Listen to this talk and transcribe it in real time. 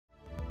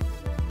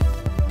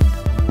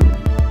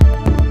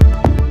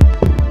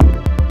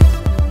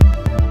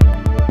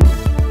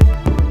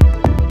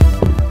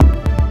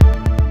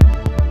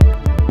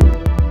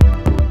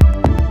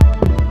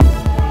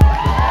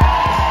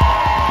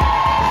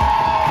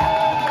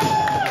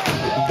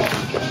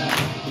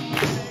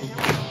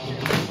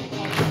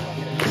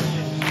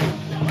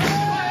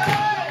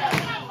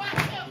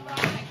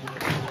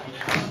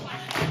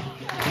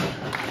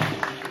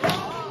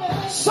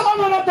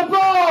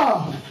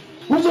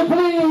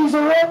Ladies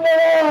around the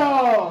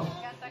world.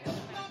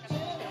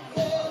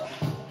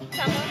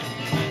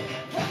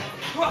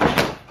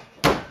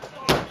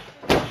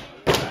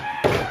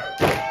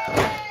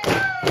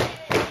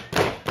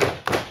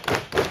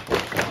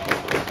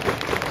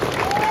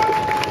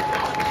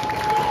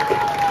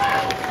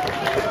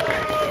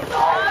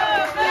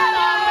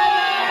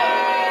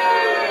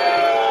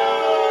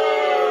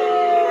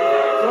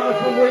 Right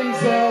from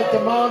Windsor,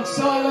 demand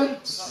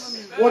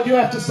silence. What do you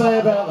have to say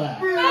about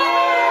that?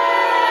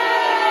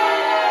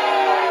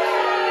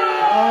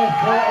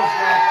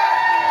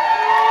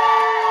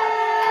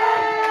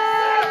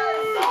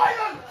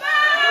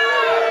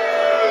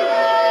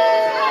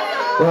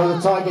 Well,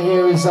 the tiger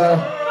here is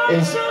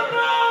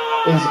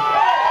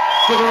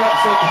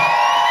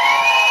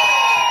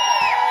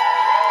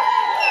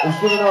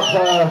giving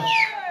up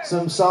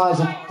some size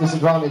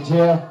disadvantage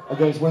here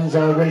against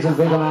Windsor. Windsor's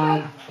bigger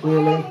man,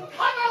 clearly.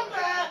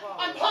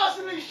 I'm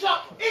personally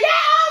shocked.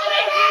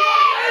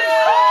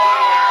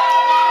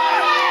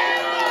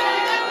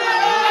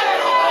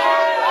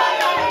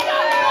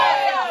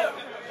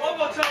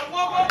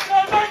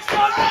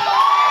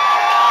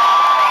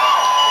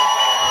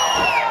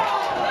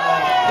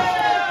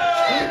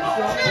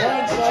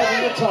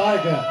 Blindsiding the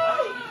tiger.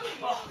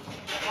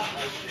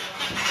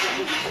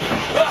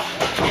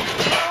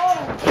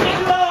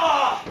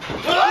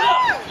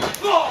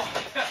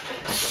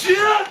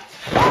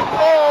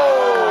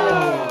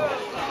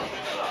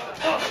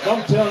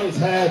 Bumped on his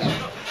head.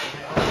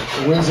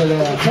 The Windsor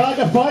there.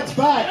 Tiger fights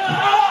back.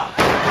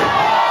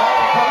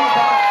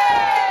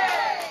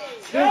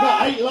 Still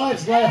got 8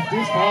 lives left.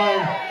 He's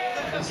fine.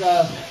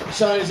 He's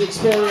showing his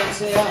experience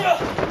here.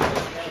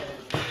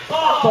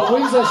 But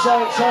Windsor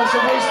showing some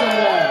wisdom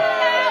there.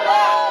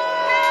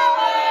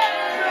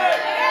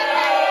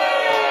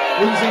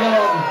 Windsor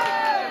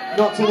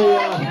not to the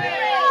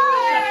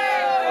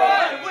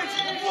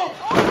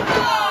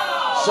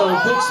showing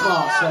big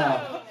smarts there.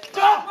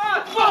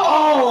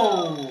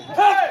 Oh!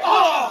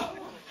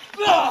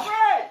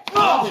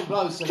 Nothing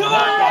blows to the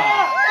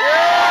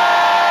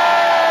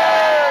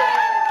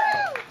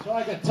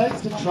Tiger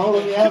takes control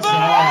on the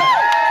outside.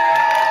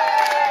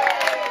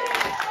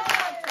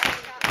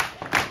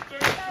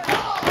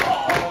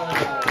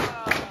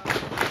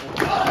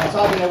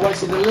 Tiger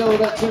wasted a little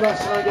bit too much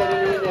time getting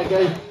him in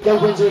there.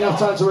 Gave Windsor enough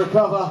time to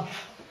recover,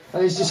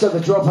 and he's just got the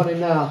drop on him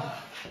now.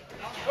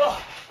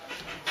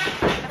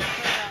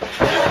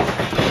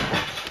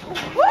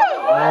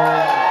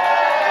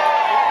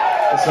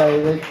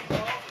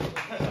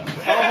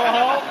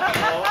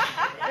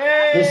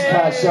 This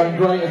cat's showing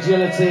great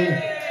agility.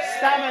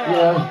 You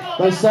know,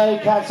 they say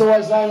cats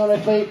always laying on their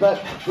feet,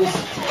 but this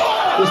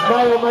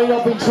may or may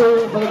not be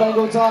true for the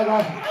Bengal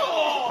tiger.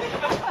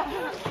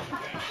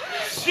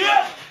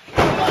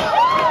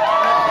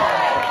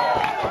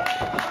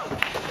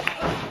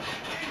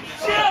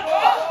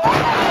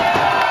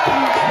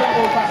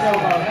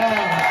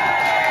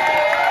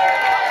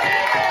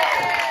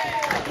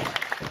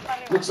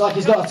 Looks like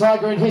he's got a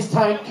tiger in his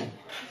tank.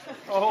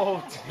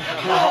 Oh.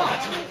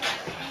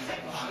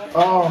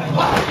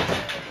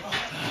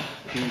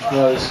 He's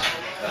close.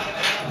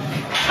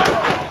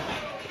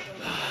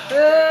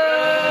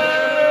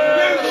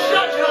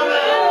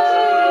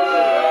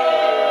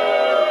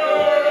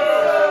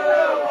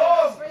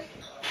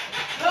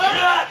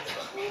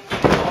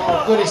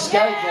 Oh, good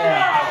escape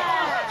there.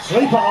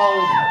 Sleeper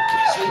hold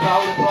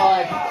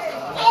applied.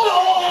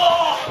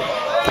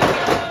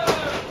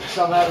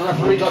 Somehow the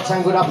referee got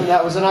tangled up in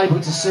that, was unable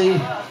to see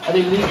an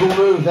illegal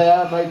move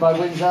there made by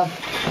Windsor.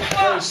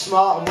 Very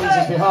smart on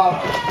Windsor's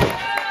behalf.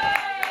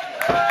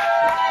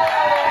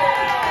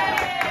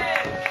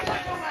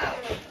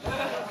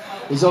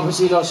 He's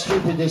obviously not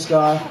stupid, this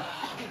guy.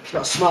 He's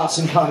got smarts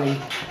and cunning.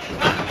 Big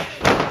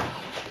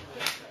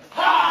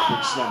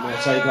snapmare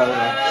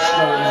takeover.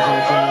 Straight into the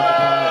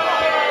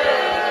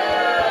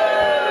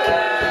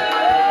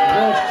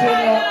There's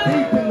Tina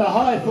keeping the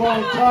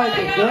high-flying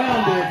tiger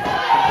grounded.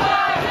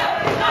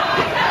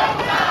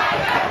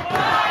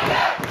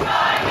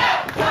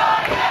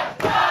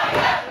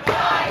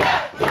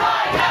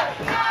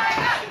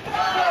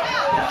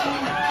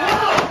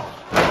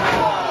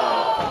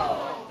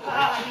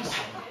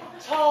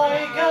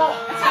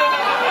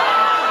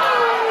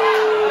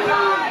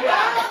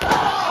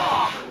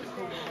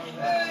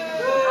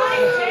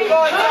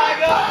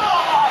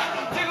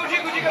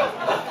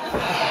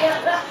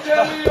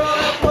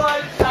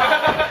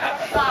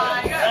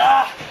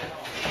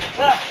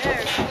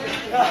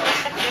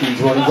 He's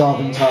running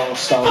Garvin-Towel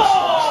style.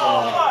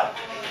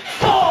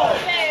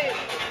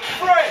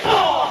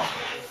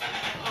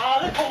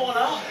 The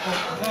corner.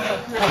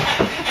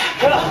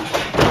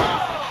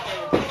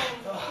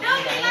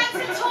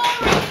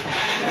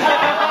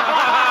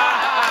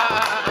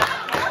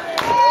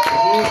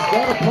 He's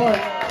got a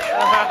point.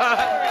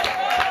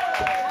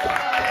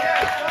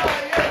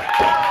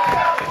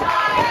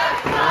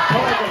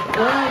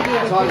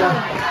 Tiger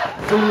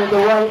feeling the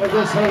weight of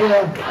this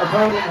heavier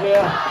opponent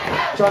here,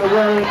 trying to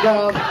wear him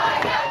down.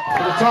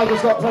 But the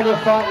Tiger's got plenty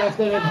of fight left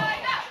in him.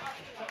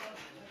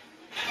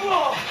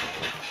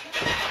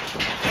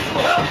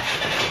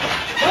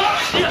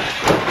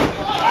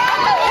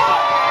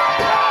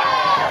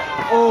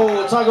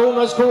 Oh, Tiger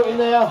almost caught in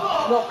there.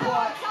 Not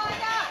quite.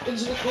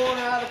 Into the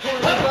corner, out of the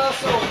corner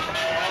reversal.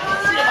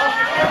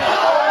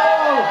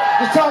 Oh,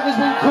 the Tiger's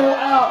been caught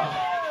out.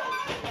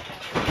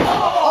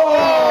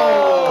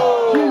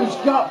 Oh, huge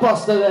gut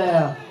buster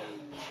there.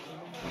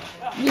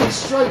 Knee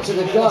straight to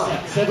the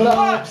gut. 7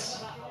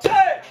 laps.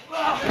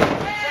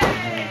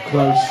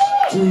 Close.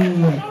 2.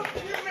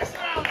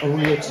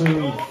 Only a 2.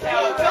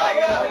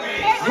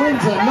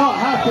 Windsor not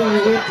happy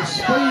with the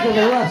speed of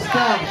the rest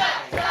down.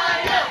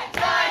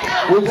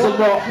 Windsor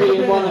knot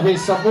being one of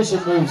his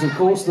submission moves, of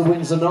course, the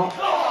Windsor knot.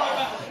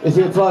 If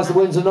he applies the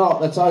Windsor knot,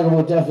 the Tiger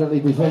will definitely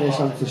be finished,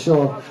 I'm for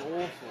sure.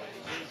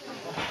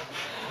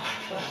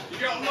 You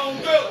got a long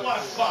belt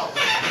left, pal.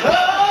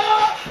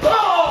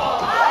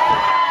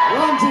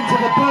 Runs into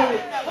the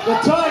boot. The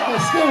Tiger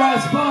still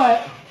has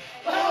fight.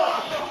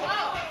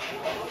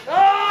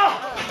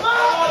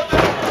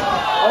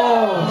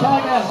 Oh,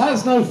 Tiger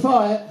has no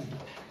fight.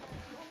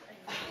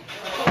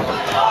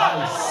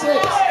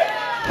 6.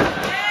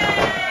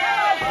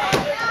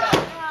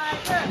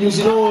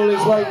 Using all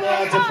his weight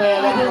there to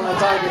fair level on the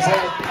Tiger's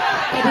head.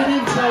 And an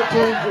insult to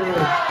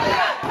injury.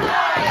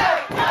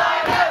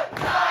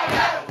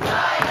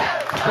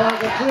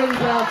 Tiger clearly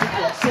down to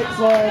 6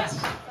 legs.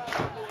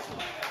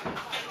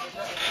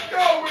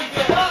 Go with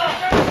it.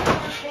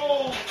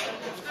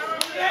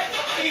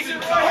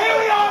 Here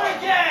we are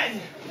again.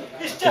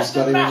 It's He's just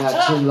got a him in that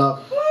matter. chin lock.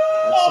 That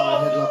side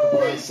headlock, a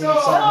brace,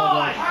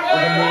 inside headlock.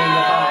 With a knee in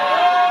the back,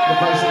 the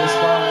base of the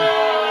spine.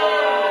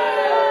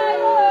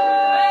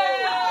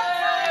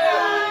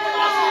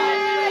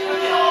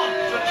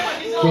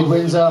 Kid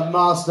Windsor,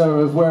 master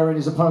of wearing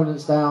his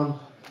opponents down.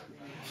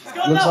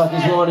 Looks like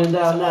he's worn him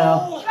down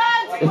now.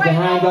 If the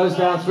hand goes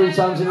down 3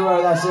 times in a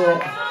row, that's it.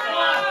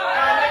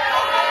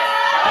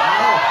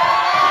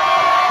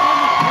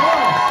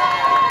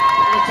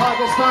 The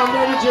Tiger's found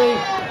energy.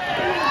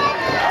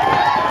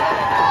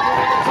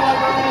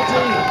 Tiger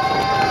energy.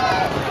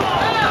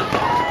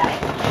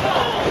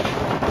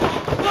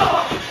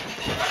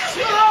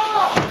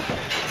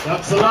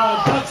 Ducks the line,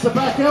 ducks the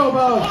back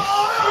elbow.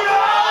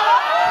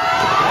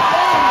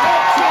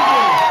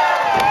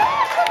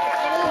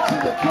 Into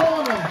the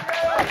corner.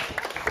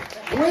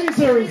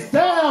 Windsor is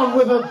down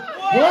with a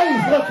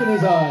brave look in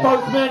his eye.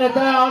 Both men are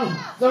down.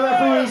 The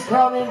referee's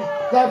counting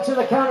down to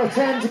the count of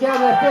 10 to get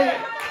on their feet.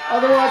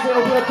 Otherwise,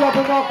 it'll be a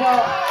double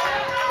knockout.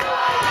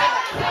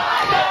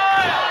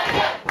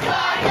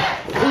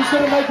 Who's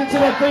going to make it to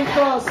their feet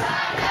first?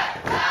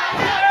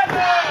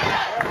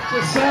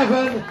 To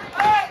 7,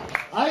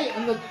 8,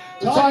 and the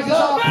Tiger's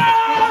up.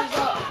 Tiger's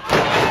up.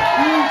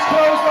 Huge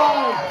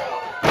clothesline.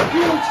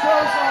 Huge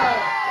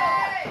clothesline.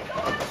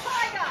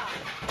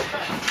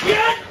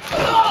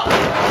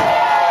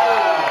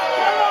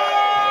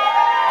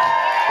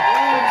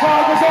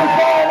 Tiger's all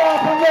fired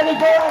up and ready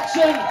for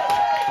action.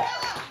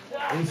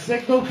 He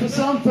signaled for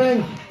something.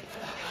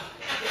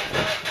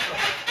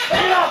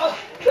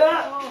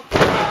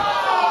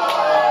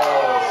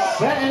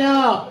 Setting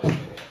up. 1,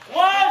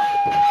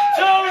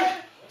 2,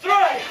 3.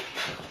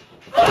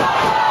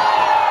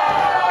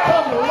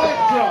 Double leg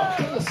drop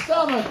to the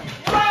stomach. 1,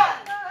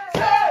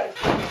 2.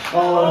 Oh,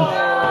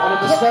 and a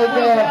mistake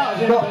there.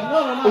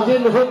 He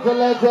didn't hook the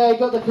leg there. He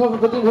got the cover,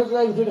 but didn't hook the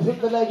leg. If he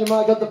hooked the leg, he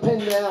might have got the pin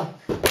there.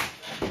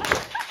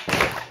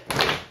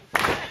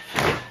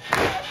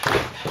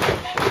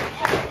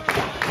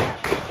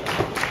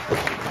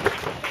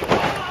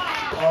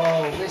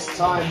 Oh,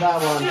 mistimed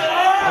that one.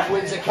 And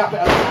Windsor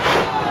capital.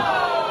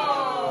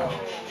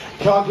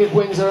 Can't give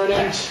Windsor an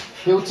inch.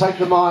 He'll take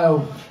the mile.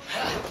 1,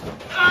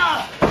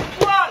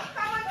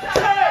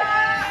 2.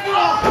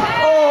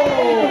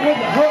 Oh, With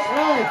the hook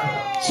leg.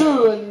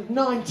 2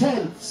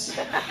 9/10.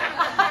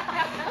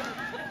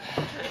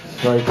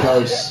 Very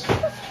close.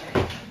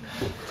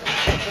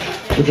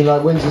 Looking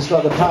like Windsor's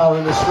got the power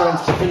and the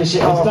strength to finish it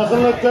This off.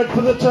 doesn't look good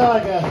for the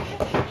Tiger.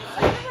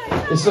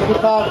 It's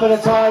looking bad for the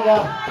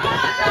Tiger.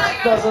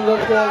 Doesn't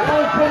look good.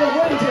 Oh, for the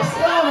Windsor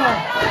stunner.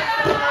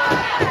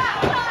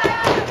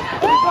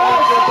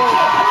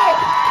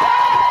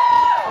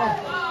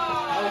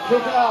 And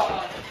kick out.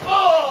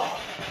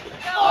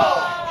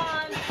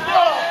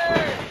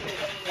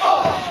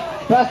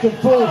 Back and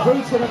forth.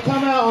 Who's going to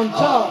come out on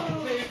top?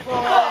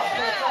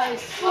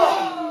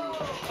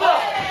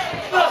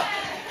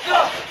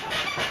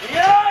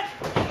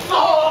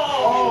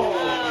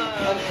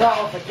 And cut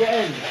off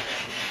again.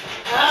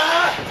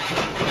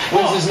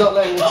 Windsor's not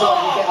letting the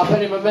Tiger get up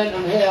any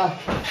momentum here.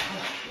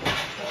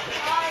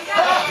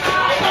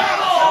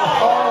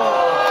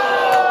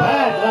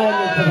 Bad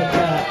landing for the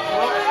cat.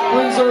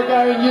 Windsor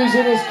again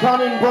using his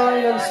cunning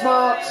brain and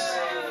smarts.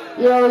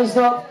 You know, he's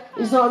not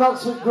an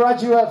Oxford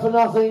graduate for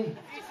nothing.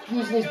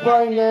 Using his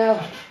brain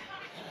there.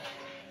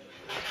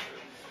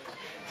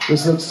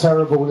 This looks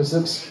terrible. This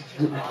looks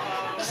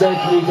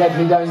deadly,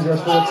 deadly dangerous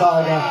for the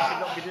Tiger.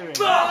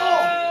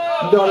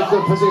 Not a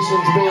good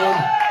position to be in.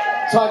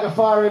 Tiger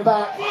firing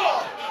back.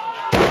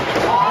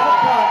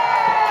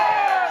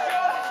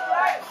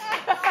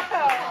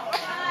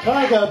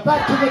 Tiger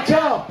back to the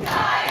top.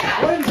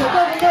 Windsor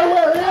doesn't know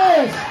where he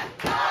is.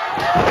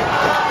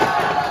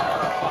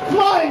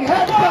 Flying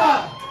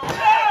headbutt.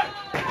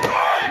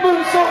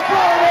 Moonsault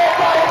flying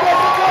headbutt.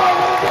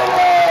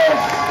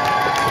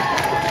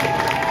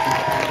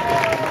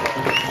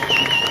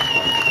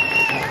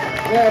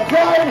 Yeah,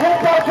 flying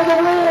headbutt for the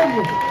win.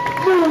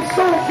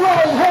 Moonsault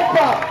flying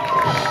headbutt.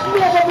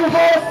 Never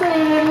before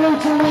seen in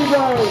Lucha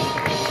Libre.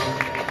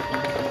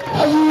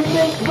 A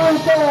unique move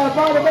there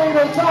by the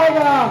Bengal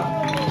Tiger.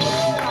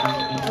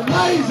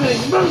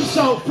 Amazing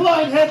moonsault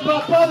flying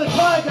headbutt by the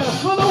Tiger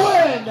for the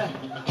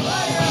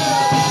win.